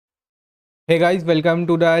Hey guys, welcome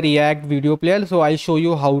to the React video player. So I'll show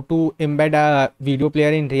you how to embed a video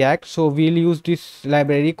player in React. So we'll use this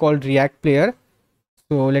library called React player.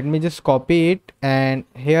 So let me just copy it, and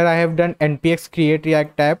here I have done npx create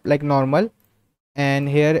react app like normal, and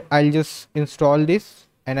here I'll just install this,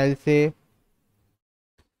 and I'll say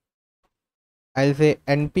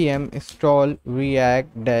npm install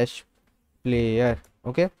react dash player.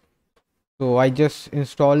 Okay, so I just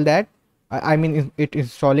install that. I mean it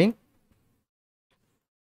installing,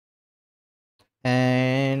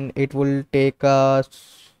 and it will take a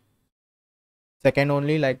second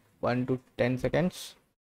only, like 1 to 10 seconds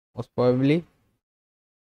most probably.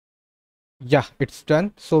 Yeah, it's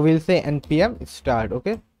done. So we'll say npm start.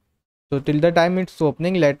 Okay, so till the time it's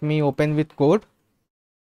opening, let me open with code.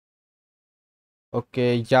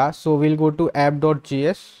 Okay, yeah, so we'll go to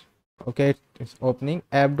app.js. Okay, it's opening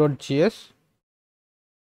app.js,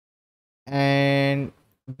 and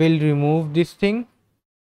we'll remove this thing,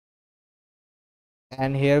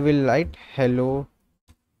 and here we'll write hello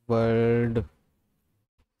world.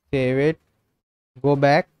 Save it, go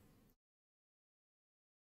back,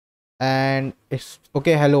 and it's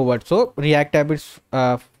okay, hello world. So react app is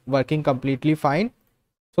working completely fine.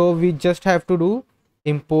 So we just have to do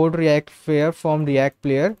import react player from react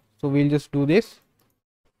player. So we'll just do this.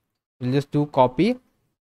 We'll just do copy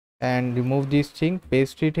and remove this thing,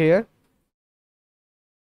 paste it here,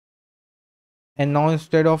 and now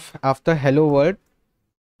instead of after hello world,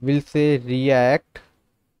 we'll say react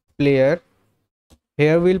player.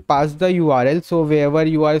 Here we'll pass the url, so wherever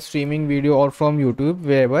you are streaming video or from youtube,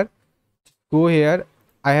 wherever, go here.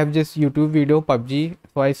 I have just youtube video PUBG,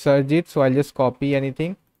 so I search it. So I'll just copy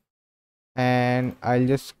anything, and I'll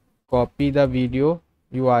just copy the video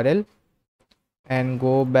url and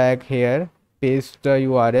go back here, paste the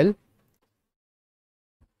url,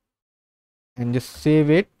 and just save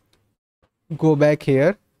it. Go back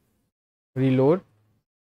here, reload.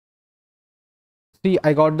 See,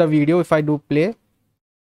 I got the video. If I do play,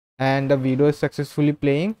 and the video is successfully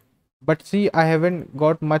playing, but see, I haven't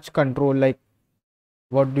got much control, like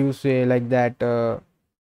what do you say, like that,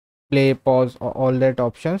 play, pause, all that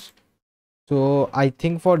options. So I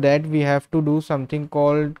think for that we have to do something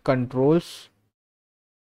called controls.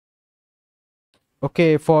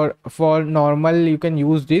 Okay, for normal you can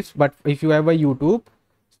use this, but if you have a youtube,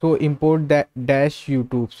 so import that dash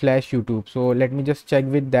youtube slash youtube. So let me just check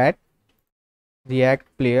with that, react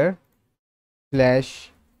player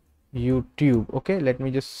slash youtube. Okay, let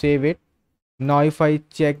me just save it. Now if I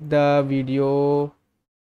check the video,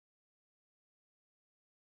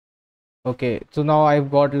 okay, so now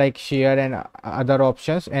I've got like share and other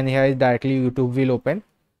options, and here is directly youtube will open.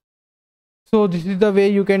 So this is the way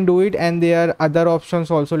you can do it, and there are other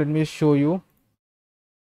options also. Let me show you.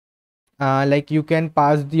 Like you can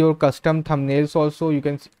pass your custom thumbnails also. You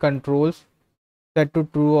can see controls, set to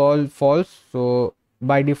true or false. So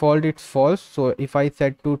by default it's false. So if I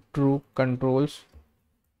set to true, controls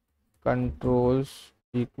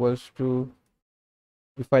equals to,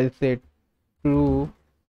 if I say true,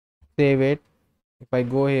 save it. If I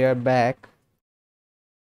go here back,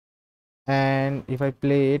 and if I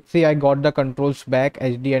play it, see, I got the controls back,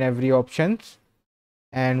 HD and every options.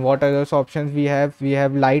 And what other options we have? We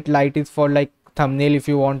have light is for like thumbnail. If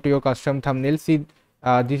you want your custom thumbnail, see,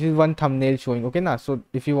 this is one thumbnail showing. Okay, now, so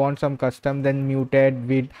if you want some custom, then muted,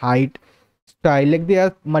 width, height, style, like there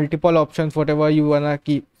are multiple options. Whatever you wanna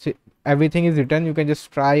keep, see, everything is written. You can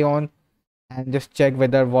just try on and just check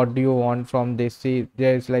whether what do you want from this. See,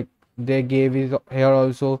 there's like they gave is here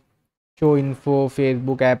also, show info,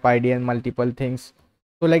 Facebook app ID, and multiple things.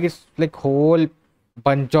 So like it's like whole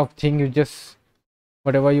bunch of things. You just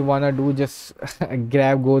whatever you wanna do, just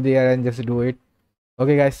grab, go there and just do it.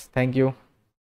 Okay guys, thank you.